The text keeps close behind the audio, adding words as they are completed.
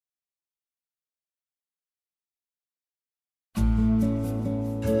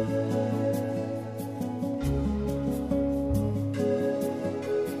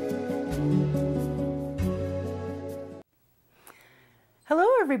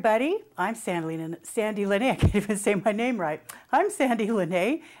everybody. I'm Sandie Lene. I can't even say my name right. I'm Sandie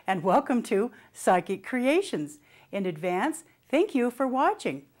Lene, and welcome to Psychic Creations. In advance, thank you for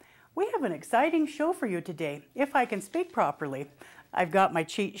watching. We have an exciting show for you today. If I can speak properly, I've got my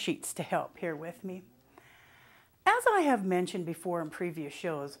cheat sheets to help here with me. As I have mentioned before in previous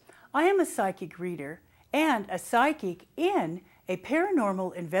shows, I am a psychic reader and a psychic in a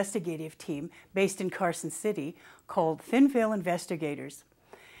paranormal investigative team based in Carson City called Thin Veil Investigators.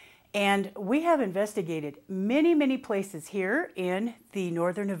 And we have investigated many places here in the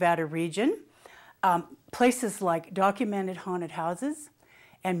Northern Nevada region, places like documented haunted houses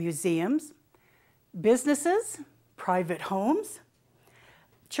and museums, businesses, private homes,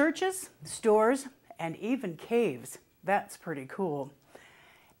 churches, stores, and even caves. That's pretty cool.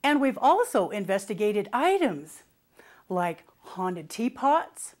 And we've also investigated items like haunted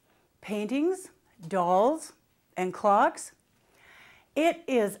teapots, paintings, dolls, and clocks. It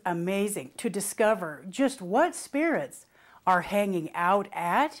is amazing to discover just what spirits are hanging out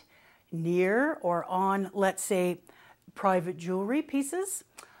at, near, or on, let's say, private jewelry pieces,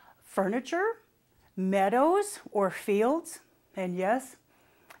 furniture, meadows, or fields, and yes,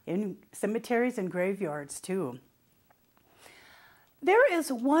 in cemeteries and graveyards too. There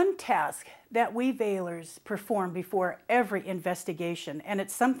is one task that we Veilers perform before every investigation, and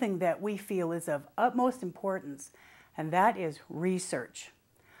it's something that we feel is of utmost importance, and that is research.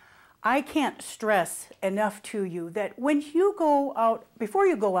 I can't stress enough to you that when you go out, before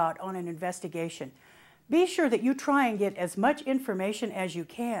you go out on an investigation, be sure that you try and get as much information as you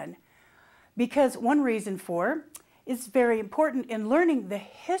can, because one reason for is very important in learning the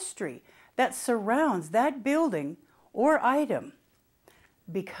history that surrounds that building or item.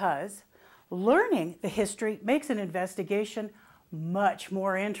 Because learning the history makes an investigation much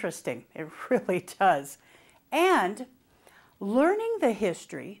more interesting. It really does. And learning the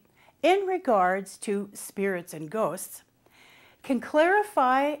history in regards to spirits and ghosts can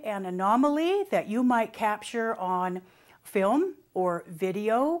clarify an anomaly that you might capture on film or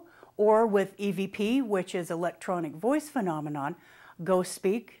video or with EVP, which is electronic voice phenomenon, ghost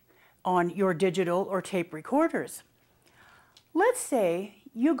speak on your digital or tape recorders. Let's say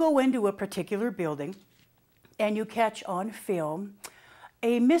you go into a particular building and you catch on film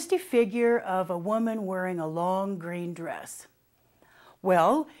a misty figure of a woman wearing a long green dress.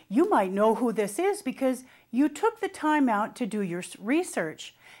 Well, you might know who this is because you took the time out to do your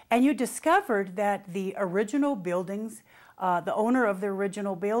research and you discovered that the original buildings, the owner of the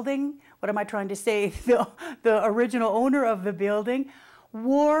original building, what am I trying to say? The original owner of the building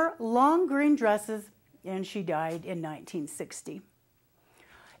wore long green dresses and she died in 1960.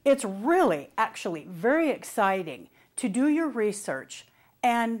 It's really, actually, very exciting to do your research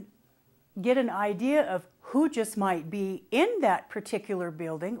and get an idea of who just might be in that particular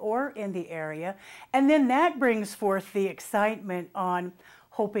building or in the area. And then that brings forth the excitement on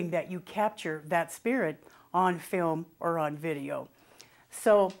hoping that you capture that spirit on film or on video.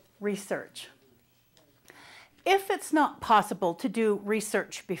 So, research. If it's not possible to do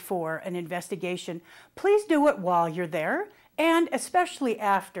research before an investigation, please do it while you're there and especially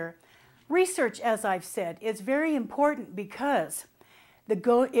after. Research, as I've said, is very important because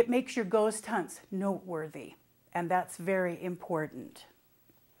it makes your ghost hunts noteworthy, and that's very important.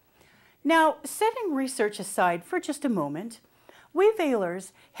 Now, setting research aside for just a moment, we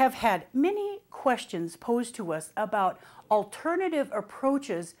Veilers have had many questions posed to us about alternative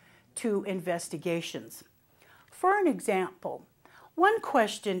approaches to investigations. For an example, one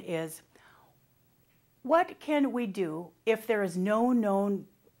question is, what can we do if there is no known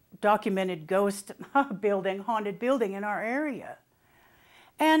documented ghost building, haunted building in our area?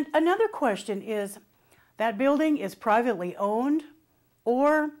 And another question is, that building is privately owned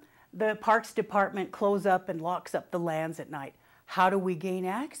or the Parks Department closes up and locks up the lands at night. How do we gain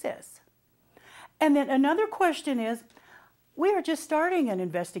access? And then another question is, we are just starting an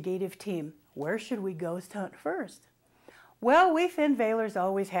investigative team. Where should we ghost hunt first? Well, we Thin Veilers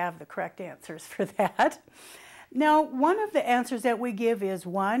always have the correct answers for that. Now, one of the answers that we give is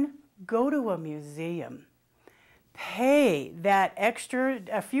one, go to a museum. Pay that extra,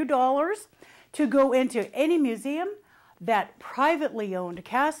 a few dollars to go into any museum, that privately owned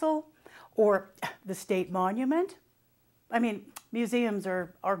castle, or the state monument. I mean, museums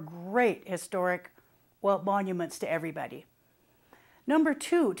are great historic, well, monuments to everybody. Number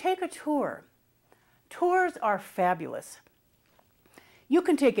two, take a tour. Tours are fabulous. You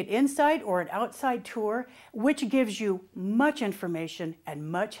can take an inside or an outside tour, which gives you much information and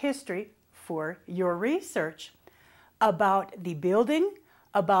much history for your research about the building,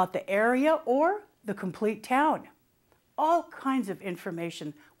 about the area, or the complete town. all kinds of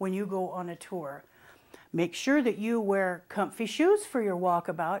information when you go on a tour. Make sure that you wear comfy shoes for your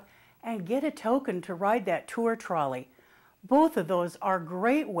walkabout and get a token to ride that tour trolley. Both of those are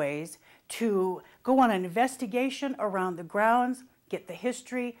great ways to go on an investigation around the grounds, get the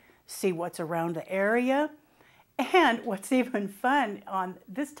history, see what's around the area. And what's even fun on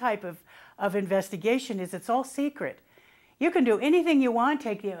this type of investigation is it's all secret. You can do anything you want,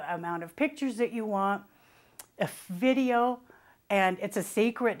 take the amount of pictures that you want, a video, and it's a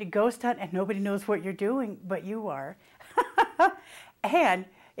secret ghost hunt and nobody knows what you're doing, but you are. And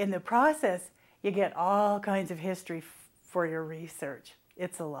in the process, you get all kinds of history for your research.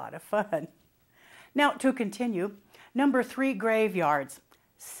 It's a lot of fun. Now, to continue, number 3, graveyards.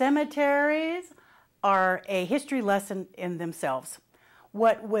 Cemeteries are a history lesson in themselves.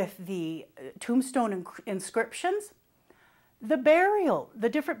 What with the tombstone inscriptions, the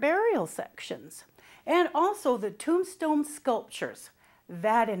different burial sections, and also the tombstone sculptures.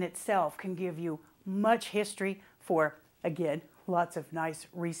 That in itself can give you much history for, again, lots of nice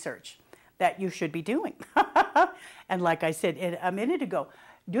research that you should be doing. And like I said a minute ago,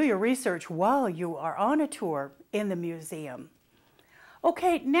 do your research while you are on a tour in the museum.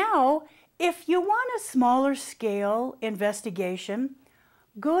 Okay, now, if you want a smaller scale investigation,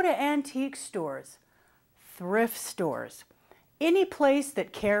 go to antique stores, thrift stores, any place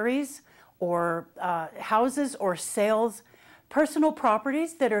that carries or houses or sales personal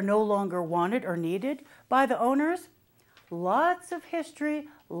properties that are no longer wanted or needed by the owners. Lots of history,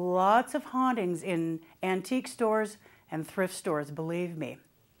 lots of hauntings in antique stores and thrift stores, believe me.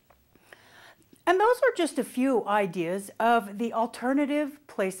 And those are just a few ideas of the alternative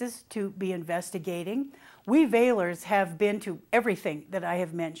places to be investigating. We Vailers have been to everything that I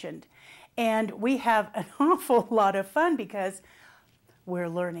have mentioned, and we have an awful lot of fun because we're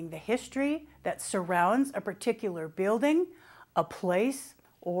learning the history that surrounds a particular building, a place,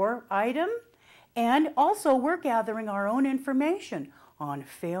 or item, and also we're gathering our own information on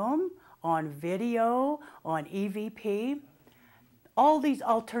film, on video, on EVP. All these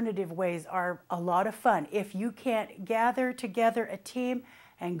alternative ways are a lot of fun. If you can't gather together a team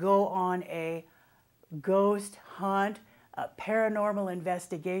and go on a ghost hunt, a paranormal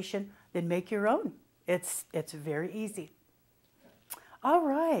investigation, then make your own. It's very easy. All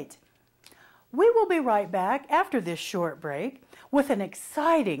right. We will be right back after this short break with an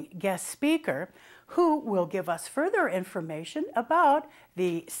exciting guest speaker who will give us further information about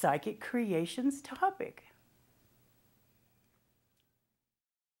the psychic creations topic.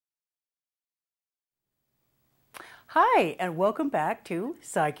 Hi, and welcome back to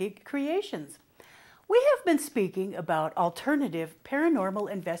Psychic Creations. We have been speaking about alternative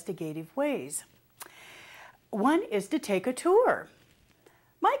paranormal investigative ways. One is to take a tour.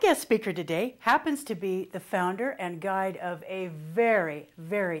 My guest speaker today happens to be the founder and guide of a very,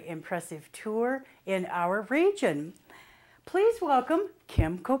 very impressive tour in our region. Please welcome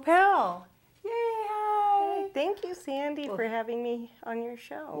Kim Copel. Yay, hi. Thank you, Sandy, for having me on your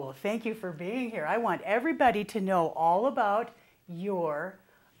show. Well, thank you for being here. I want everybody to know all about your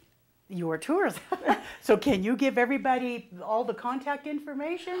tours. So can you give everybody all the contact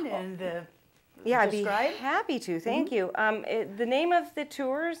information and the Yeah, describe? I'd be happy to. Thank you. The name of the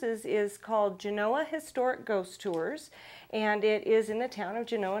tours is called Genoa Historic Ghost Tours, and it is in the town of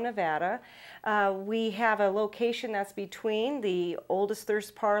Genoa, Nevada. We have a location that's between the oldest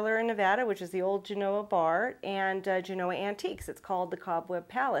thirst parlor in Nevada, which is the old Genoa Bar, and Genoa Antiques. It's called the Cobweb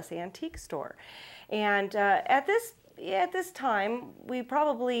Palace Antique Store. And at this time, we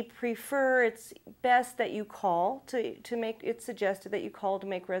probably prefer, it's best that you call to make, it's suggested that you call to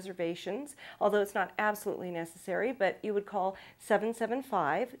make reservations, although it's not absolutely necessary, but you would call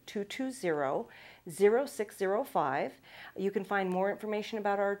 775-220-0605. You can find more information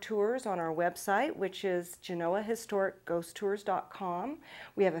about our tours on our website, which is genoahistoricghosttours.com.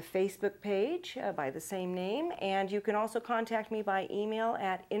 We have a Facebook page by the same name, and you can also contact me by email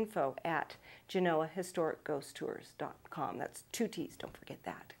at info@genoahistoricghosttours.com. That's 2 T's, don't forget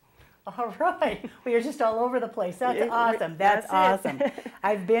that. All right. We are just all over the place. That's awesome. That's awesome.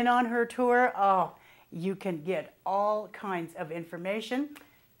 I've been on her tour. Oh, you can get all kinds of information,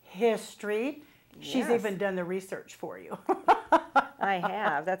 history. She's even done the research for you. I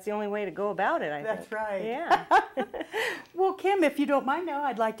have. That's the only way to go about it, I think. That's right. Yeah. Well, Kim, if you don't mind now,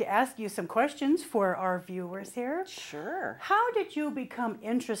 I'd like to ask you some questions for our viewers here. Sure. How did you become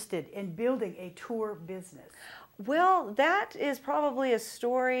interested in building a tour business? Well, that is probably a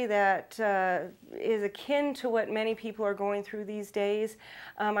story that is akin to what many people are going through these days.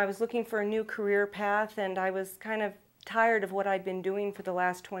 I was looking for a new career path, and I was kind of tired of what I'd been doing for the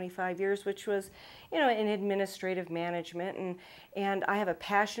last 25 years, which was, you know, in administrative management, and I have a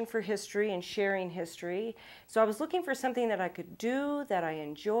passion for history and sharing history. So I was looking for something that I could do, that I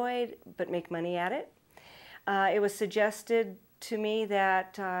enjoyed, but make money at it. It was suggested to me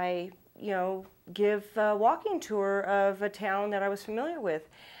that I, you know, give a walking tour of a town that I was familiar with.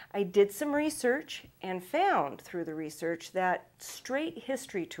 I did some research and found through the research that straight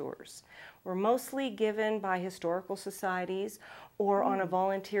history tours were mostly given by historical societies or on a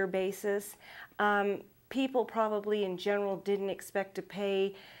volunteer basis. People probably in general didn't expect to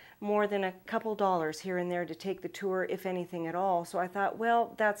pay more than a couple dollars here and there to take the tour, if anything at all. So I thought,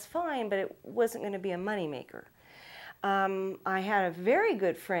 well, that's fine, but it wasn't going to be a moneymaker. I had a very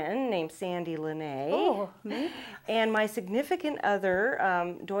good friend named Sandie and my significant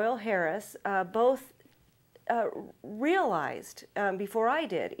other, Doyle Harris, both realized before I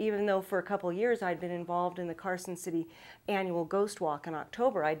did, even though for a couple years I'd been involved in the Carson City annual Ghost Walk in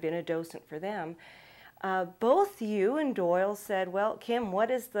October. I'd been a docent for them. Both you and Doyle said, well, Kim, what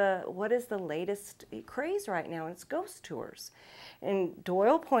is the latest craze right now? And it's ghost tours. And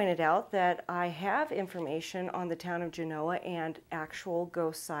Doyle pointed out that I have information on the town of Genoa and actual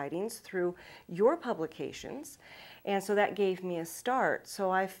ghost sightings through your publications. And so that gave me a start.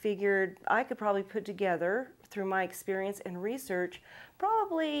 So I figured I could probably put together, through my experience and research,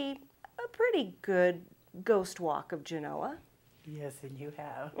 probably a pretty good ghost walk of Genoa. Yes, and you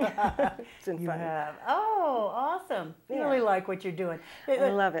have. It's been You fun. have. Oh, awesome. You Yeah. really like what you're doing. I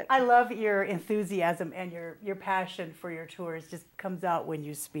love it. I love your enthusiasm and your passion for your tours just comes out when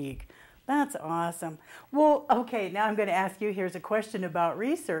you speak. That's awesome. Well, okay, now I'm going to ask you, here's a question about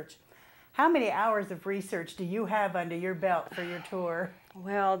research. How many hours of research do you have under your belt for your tour?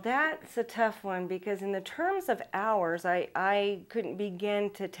 Well, that's a tough one because in the terms of hours, I couldn't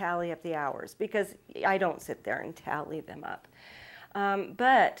begin to tally up the hours because I don't sit there and tally them up.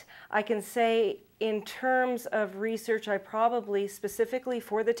 But I can say in terms of research, I probably specifically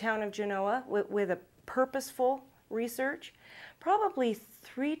for the town of Genoa with a purposeful research, probably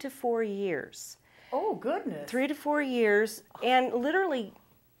 3 to 4 years. Oh, goodness. 3 to 4 years, and literally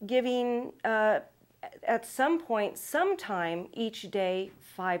giving at some point, sometime each day,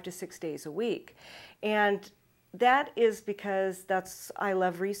 5 to 6 days a week. And that is because I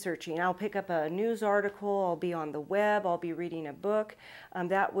love researching. I'll pick up a news article, I'll be on the web, I'll be reading a book.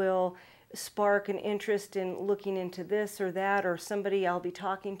 That will spark an interest in looking into this or that, or somebody I'll be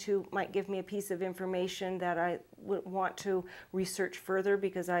talking to might give me a piece of information that I would want to research further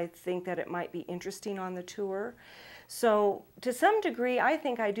because I think that it might be interesting on the tour. So to some degree, I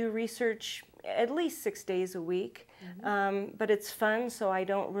think I do research at least 6 days a week, but it's fun, so I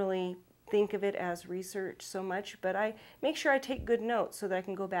don't really think of it as research so much, but I make sure I take good notes so that I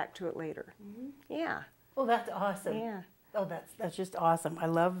can go back to it later. Yeah. Oh, that's awesome. Yeah. Oh, that's just awesome. I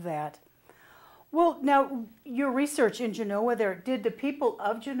love that. Well, now, your research in Genoa there, did the people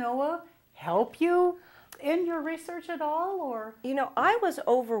of Genoa help you in your research at all, or? You know, I was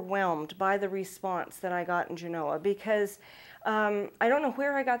overwhelmed by the response that I got in Genoa because I don't know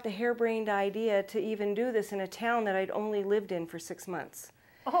where I got the harebrained idea to even do this in a town that I'd only lived in for 6 months.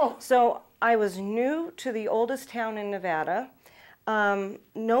 Oh. So I was new to the oldest town in Nevada.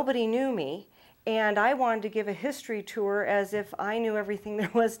 Nobody knew me, and I wanted to give a history tour as if I knew everything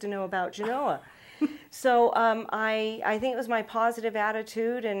there was to know about Genoa. So I think it was my positive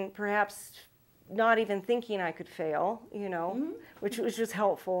attitude and perhaps not even thinking I could fail, you know, which was just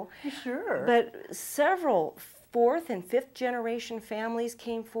helpful. Sure. But several 4th and 5th generation families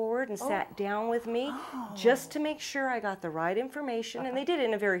came forward and sat down with me just to make sure I got the right information, and they did it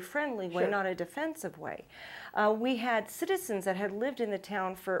in a very friendly way, not a defensive way. We had citizens that had lived in the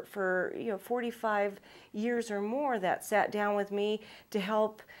town for 45 years or more that sat down with me to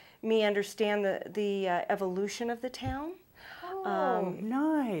help me understand the evolution of the town. Oh,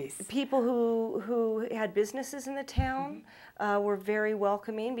 nice. People who had businesses in the town were very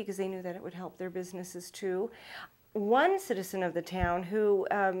welcoming because they knew that it would help their businesses too. One citizen of the town who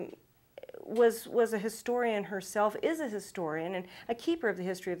was a historian herself, is a historian and a keeper of the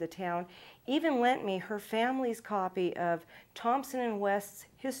history of the town, even lent me her family's copy of Thompson and West's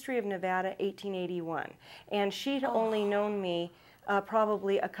History of Nevada, 1881. And she'd only known me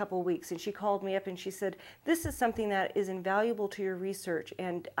probably a couple weeks, and she called me up and she said, this is something that is invaluable to your research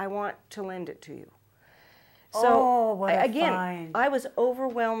and I want to lend it to you. So again, I was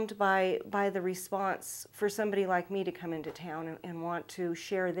overwhelmed by the response for somebody like me to come into town and want to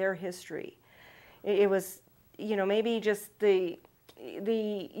share their history. It was, you know, maybe just the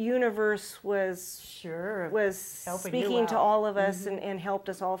universe was speaking to all of us and helped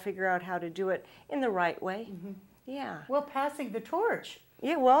us all figure out how to do it in the right way. Yeah. Well, passing the torch.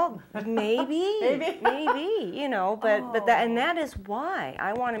 Yeah, well, maybe, maybe, you know, but that is why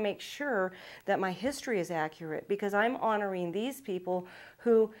I want to make sure that my history is accurate, because I'm honoring these people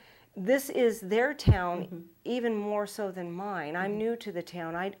who, this is their town even more so than mine. I'm new to the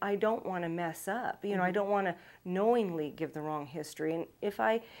town. I don't want to mess up. You know, I don't want to knowingly give the wrong history. And if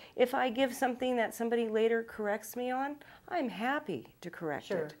I give something that somebody later corrects me on, I'm happy to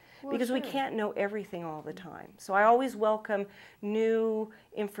correct it. Well, because we can't know everything all the time. So I always welcome new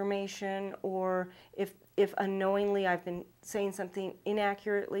information, or if unknowingly I've been saying something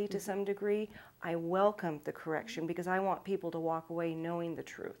inaccurately to some degree, I welcome the correction, because I want people to walk away knowing the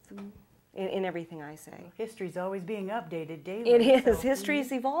truth in everything I say. Well, history's always being updated daily. It is. So.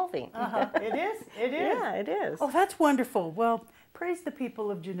 History's evolving. It is. It is. Yeah, it is. Oh, that's wonderful. Well, praise the people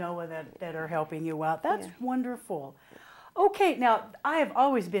of Genoa that are helping you out. That's wonderful. Okay, now I have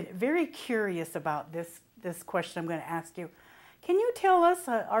always been very curious about this question I'm going to ask you. Can you tell us,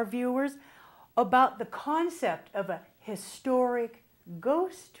 our viewers, about the concept of a historic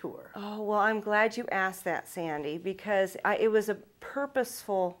ghost tour? Oh, well, I'm glad you asked that, Sandy, because it was a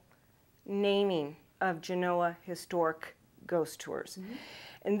purposeful naming of Genoa Historic Ghost Tours.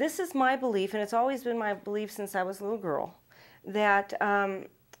 And this is my belief, and it's always been my belief since I was a little girl, that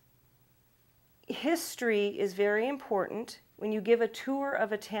history is very important. When you give a tour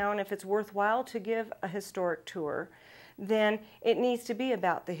of a town, if it's worthwhile to give a historic tour, then it needs to be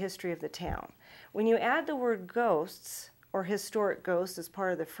about the history of the town. When you add the word ghosts or historic ghosts as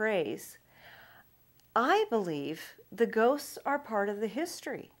part of the phrase, I believe the ghosts are part of the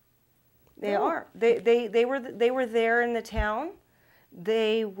history. They are. They were there in the town.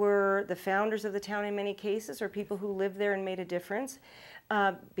 They were the founders of the town in many cases, or people who lived there and made a difference.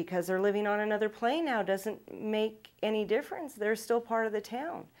 Because they're living on another plane now doesn't make any difference. They're still part of the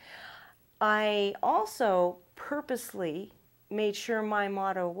town. I also purposely made sure my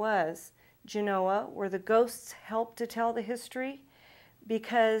motto was Genoa, where the ghosts help to tell the history,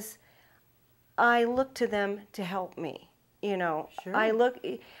 because I look to them to help me. You know, I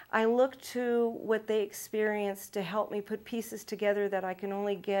look to what they experienced to help me put pieces together that I can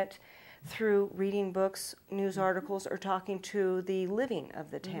only get through reading books, news articles, or talking to the living of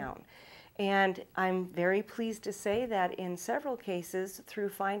the town. And I'm very pleased to say that in several cases, through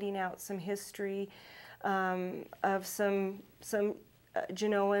finding out some history of some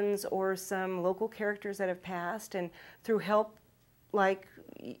Genoans or some local characters that have passed, and through help like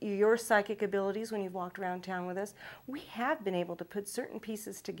your psychic abilities when you've walked around town with us, we have been able to put certain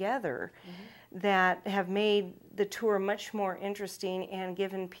pieces together that have made the tour much more interesting and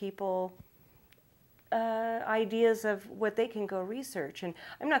given people ideas of what they can go research. And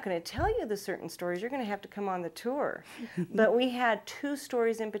I'm not going to tell you the certain stories. You're going to have to come on the tour. But we had 2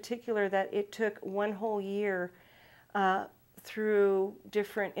 stories in particular that it took 1 whole year through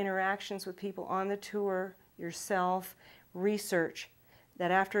different interactions with people on the tour, yourself, research,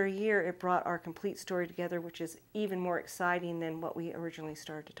 that after a year it brought our complete story together, which is even more exciting than what we originally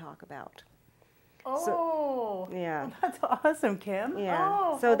started to talk about. Oh, so, yeah. Well, that's awesome, Kim. Yeah.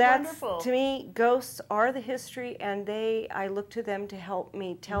 Oh, so that's, wonderful. To me, ghosts are the history, and I look to them to help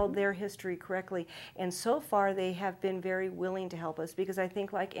me tell their history correctly. And so far, they have been very willing to help us, because I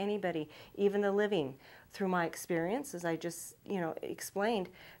think, like anybody, even the living, through my experience, as I just explained,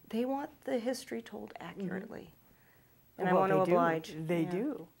 they want the history told accurately. And I want to oblige. They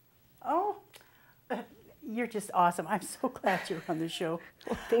do. Oh, you're just awesome. I'm so glad you're on the show.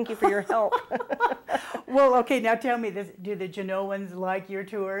 Well, thank you for your help. Well, okay, now tell me this. Do the Genoans like your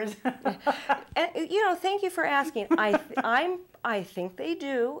tours? And, thank you for asking. I think they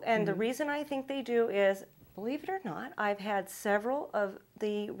do. And the reason I think they do is, believe it or not, I've had several of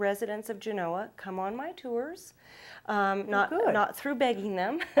the residents of Genoa come on my tours. Not through begging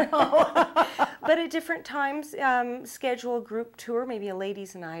them, but at different times schedule a group tour, maybe a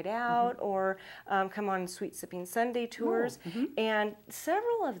ladies' night out, or come on Sweet Sipping Sunday tours. And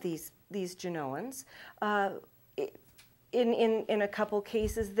several of these Genoans, in a couple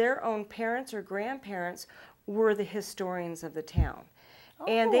cases, their own parents or grandparents were the historians of the town.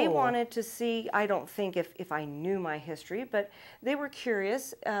 And they wanted to see, I don't think if I knew my history, but they were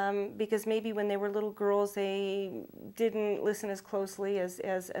curious because maybe when they were little girls they didn't listen as closely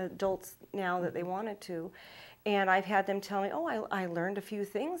as adults now that they wanted to. And I've had them tell me, oh, I learned a few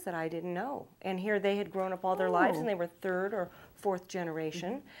things that I didn't know. And here they had grown up all their lives and they were 3rd or 4th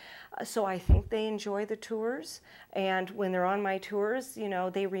generation. So I think they enjoy the tours. And when they're on my tours,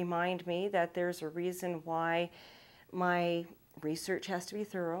 they remind me that there's a reason why my research has to be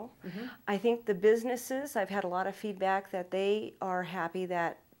thorough. I think the businesses, I've had a lot of feedback that they are happy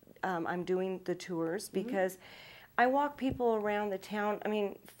that I'm doing the tours, because I walk people around the town. I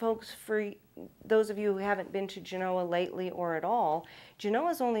mean, folks, for those of you who haven't been to Genoa lately or at all, Genoa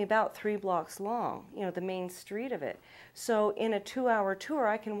is only about 3 blocks long, you know, the main street of it. So in a 2-hour tour,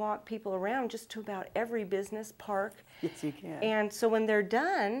 I can walk people around just to about every business, park. Yes, you can. And so when they're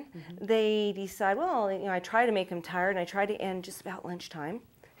done, they decide, well, you know, I try to make them tired, and I try to end just about lunchtime.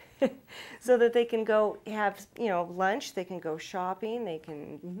 So that they can go have, you know, lunch, they can go shopping, they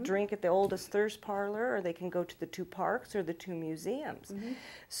can drink at the oldest thirst parlor, or they can go to the 2 parks or the 2 museums.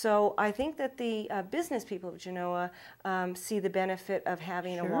 So I think that the business people of Genoa see the benefit of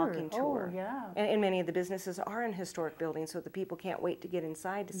having a walking tour. Oh, yeah. And many of the businesses are in historic buildings, so the people can't wait to get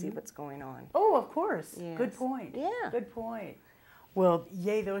inside to see what's going on. Oh, of course. Yes. Good point. Yeah. Good point. Well,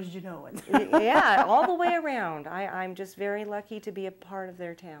 yay those Genoans. Yeah, all the way around. I'm just very lucky to be a part of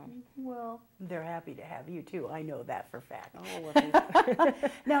their town. Well, they're happy to have you too. I know that for a fact. Oh, well, thank you.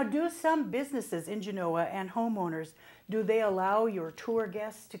 Now, do some businesses in Genoa and homeowners, do they allow your tour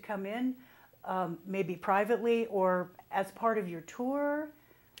guests to come in, maybe privately or as part of your tour?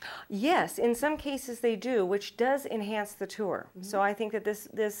 Yes, in some cases they do, which does enhance the tour. So I think that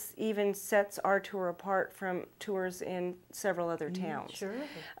this even sets our tour apart from tours in several other towns. Sure.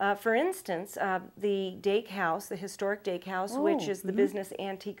 For instance, the Dake House, the Historic Dake House, which is the Business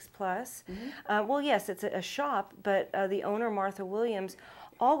Antiques Plus. Well, yes, it's a shop, but the owner, Martha Williams,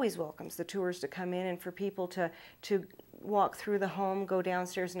 always welcomes the tours to come in and for people to walk through the home, go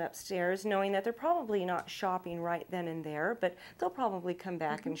downstairs and upstairs, knowing that they're probably not shopping right then and there, but they'll probably come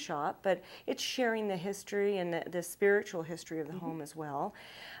back and shop. But it's sharing the history and the spiritual history of the home as well.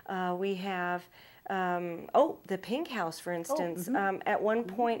 We have, the Pink House, for instance. At one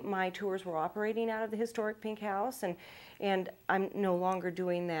point, my tours were operating out of the historic Pink House, and I'm no longer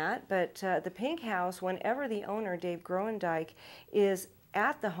doing that. But the Pink House, whenever the owner, Dave Groendyke, is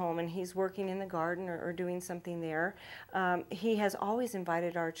at the home and he's working in the garden or doing something there, he has always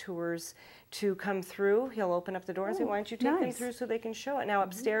invited our tours to come through. He'll open up the door and say, why don't you take them through so they can show it. Now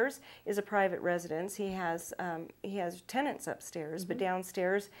upstairs is a private residence. He has tenants upstairs, but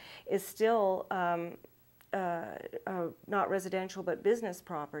downstairs is still not residential but business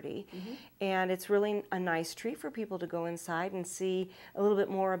property, and it's really a nice treat for people to go inside and see a little bit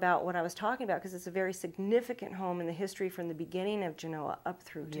more about what I was talking about, because it's a very significant home in the history from the beginning of Genoa up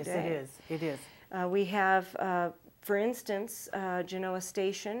through today. Yes, it is. We have, for instance, Genoa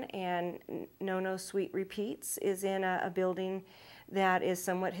Station and No Sweet Repeats is in a building that is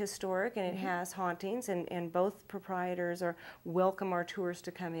somewhat historic, and it has hauntings, and both proprietors welcome our tours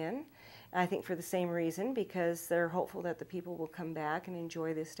to come in. I think for the same reason, because they're hopeful that the people will come back and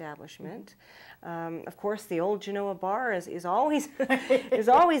enjoy the establishment. Of course, the old Genoa bar is always is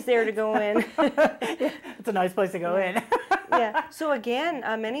always there to go in. It's a nice place to go in. Yeah. So again,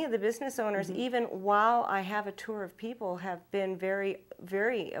 many of the business owners, even while I have a tour of people, have been very,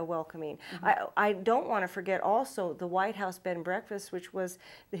 very welcoming. I don't want to forget also the White House Bed and Breakfast, which was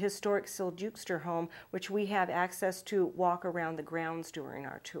the historic Seljukster home, which we have access to walk around the grounds during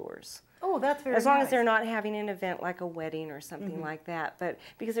our tours. Oh, that's very nice. As long as they're not having an event like a wedding or something like that, but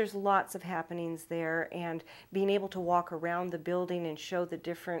because there's lots of happenings there, and being able to walk around the building and show the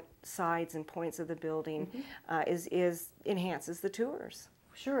different sides and points of the building enhances the tours.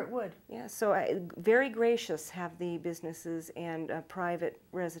 Sure, it would. Yeah, so very gracious have the businesses and private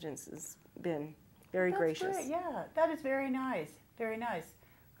residences been. Very gracious. Great. Yeah, that is very nice. Very nice.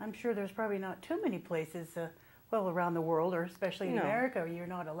 I'm sure there's probably not too many places, well, around the world, or especially in America, where you're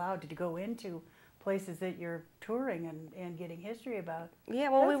not allowed to go into places that you're touring and getting history about. Yeah,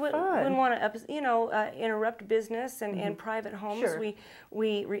 well, we wouldn't want to, interrupt business and private homes. Sure.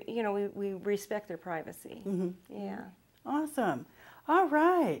 We respect their privacy. Yeah. Awesome. All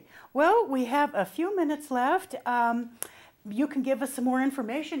right. Well, we have a few minutes left. You can give us some more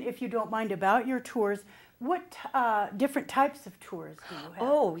information, if you don't mind, about your tours. What different types of tours do you have?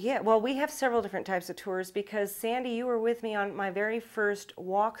 Oh, yeah. Well, we have several different types of tours, because, Sandy, you were with me on my very first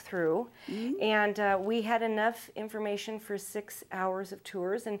walkthrough, and we had enough information for 6 hours of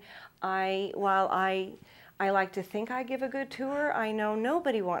tours. And while I like to think I give a good tour, I know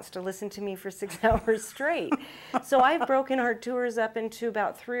nobody wants to listen to me for 6 hours straight. So I've broken our tours up into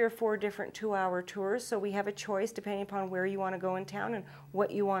about 3 or 4 different 2-hour tours, so we have a choice depending upon where you want to go in town and what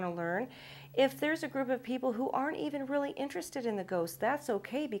you want to learn. If there's a group of people who aren't even really interested in the ghosts, that's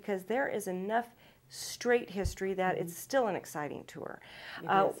okay, because there is enough straight history that it's still an exciting tour.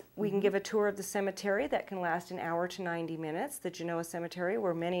 We can give a tour of the cemetery that can last an hour to 90 minutes, the Genoa Cemetery,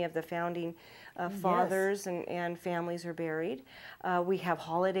 where many of the founding fathers and families are buried. We have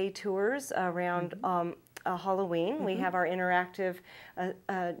holiday tours around Halloween. We have our interactive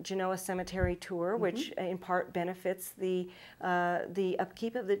Genoa Cemetery tour, which in part benefits the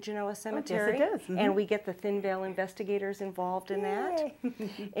upkeep of the Genoa Cemetery. Yes, it does. And we get the Thin Veil investigators involved in that.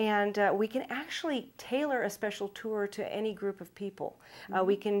 And we can actually tailor a special tour to any group of people.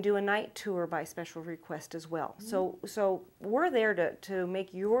 We can do a night tour by special request as well. So we're there to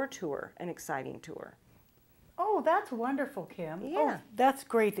make your tour an exciting tour. Oh, that's wonderful, Kim. Yeah. Oh, that's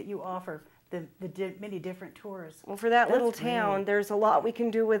great that you offer the many different tours. Well, for that little That's town, great. there's a lot we can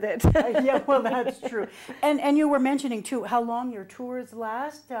do with it. Yeah, well, that's true. And you were mentioning, too, how long your tours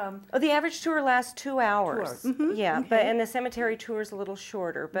last? Oh, the average tour lasts 2 hours. 2 hours. Yeah, Okay. but and the cemetery tour is a little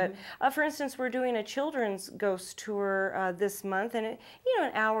shorter. But for instance, we're doing a children's ghost tour this month, and an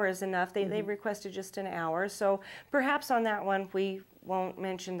hour is enough. They requested just an hour, so perhaps on that one we won't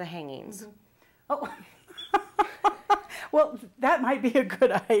mention the hangings. Oh. Well, that might be a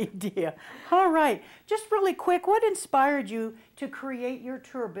good idea. All right. Just really quick, what inspired you to create your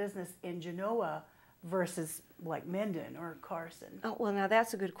tour business in Genoa versus like Minden or Carson? Oh, well, now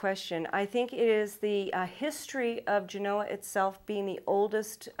that's a good question. I think it is the history of Genoa itself being the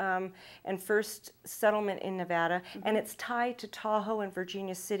oldest and first settlement in Nevada, and it's tied to Tahoe and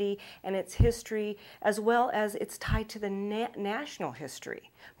Virginia City and its history, as well as it's tied to the national history,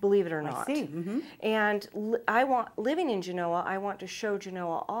 believe it or not. I see. And living in Genoa, I want to show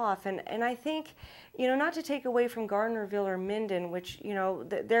Genoa off, and I think, not to take away from Gardnerville or Minden, which,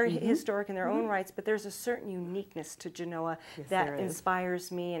 they're historic in their own rights, but there's a certain uniqueness to Genoa that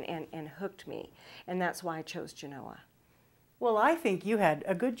inspires me and hooked me, and that's why I chose Genoa. Well, I think you had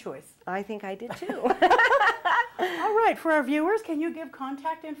a good choice. I think I did too. All right, for our viewers, can you give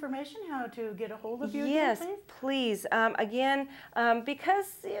contact information, how to get a hold of you? Yes, again, please. Again, because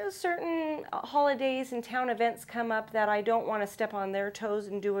certain holidays and town events come up that I don't want to step on their toes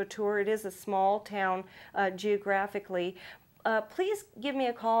and do a tour. It is a small town geographically. Please give me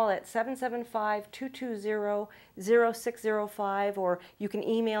a call at 775-220-0605, or you can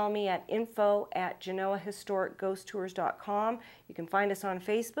email me at info@genoahistoricghosttours.com. You can find us on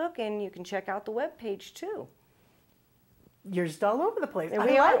Facebook, and you can check out the webpage too. You're just all over the place.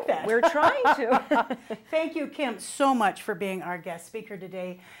 We I are. like that. We're trying to. Thank you, Kim, so much for being our guest speaker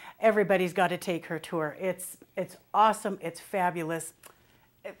today. Everybody's got to take her tour. It's awesome. It's fabulous.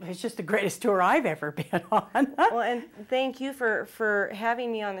 It's just the greatest tour I've ever been on. Well, and thank you for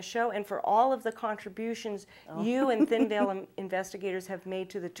having me on the show, and for all of the contributions you and Thin Veil investigators have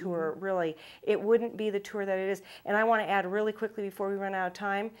made to the tour. Really, it wouldn't be the tour that it is. And I want to add really quickly before we run out of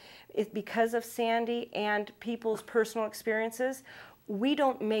time, it's because of Sandie and people's personal experiences. We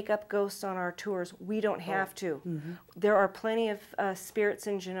don't make up ghosts on our tours. We don't have to. There are plenty of spirits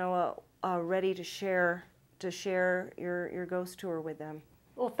in Genoa ready to share your ghost tour with them.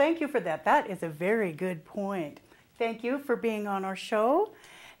 Well, thank you for that. That is a very good point. Thank you for being on our show.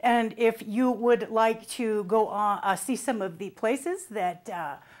 And if you would like to go on, see some of the places that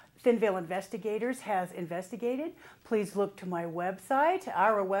Thin Veil Investigators has investigated, please look to my website,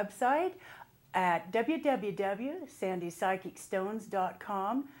 our website, at www.sandiepsychic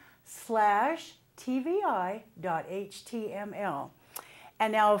stones.com/tvi.html.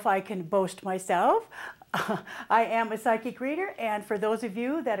 And now, if I can boast myself, I am a psychic reader, and for those of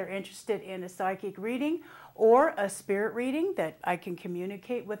you that are interested in a psychic reading or a spirit reading that I can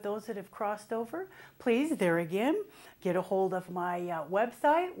communicate with those that have crossed over, please, there again, get a hold of my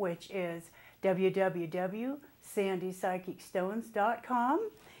website, which is www.sandiepsychicstones.com.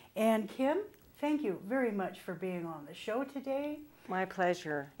 And Kim, thank you very much for being on the show today. My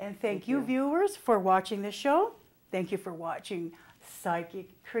pleasure. And thank you, viewers, for watching the show. Thank you for watching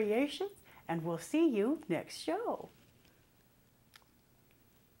Psychic Creations. And we'll see you next show.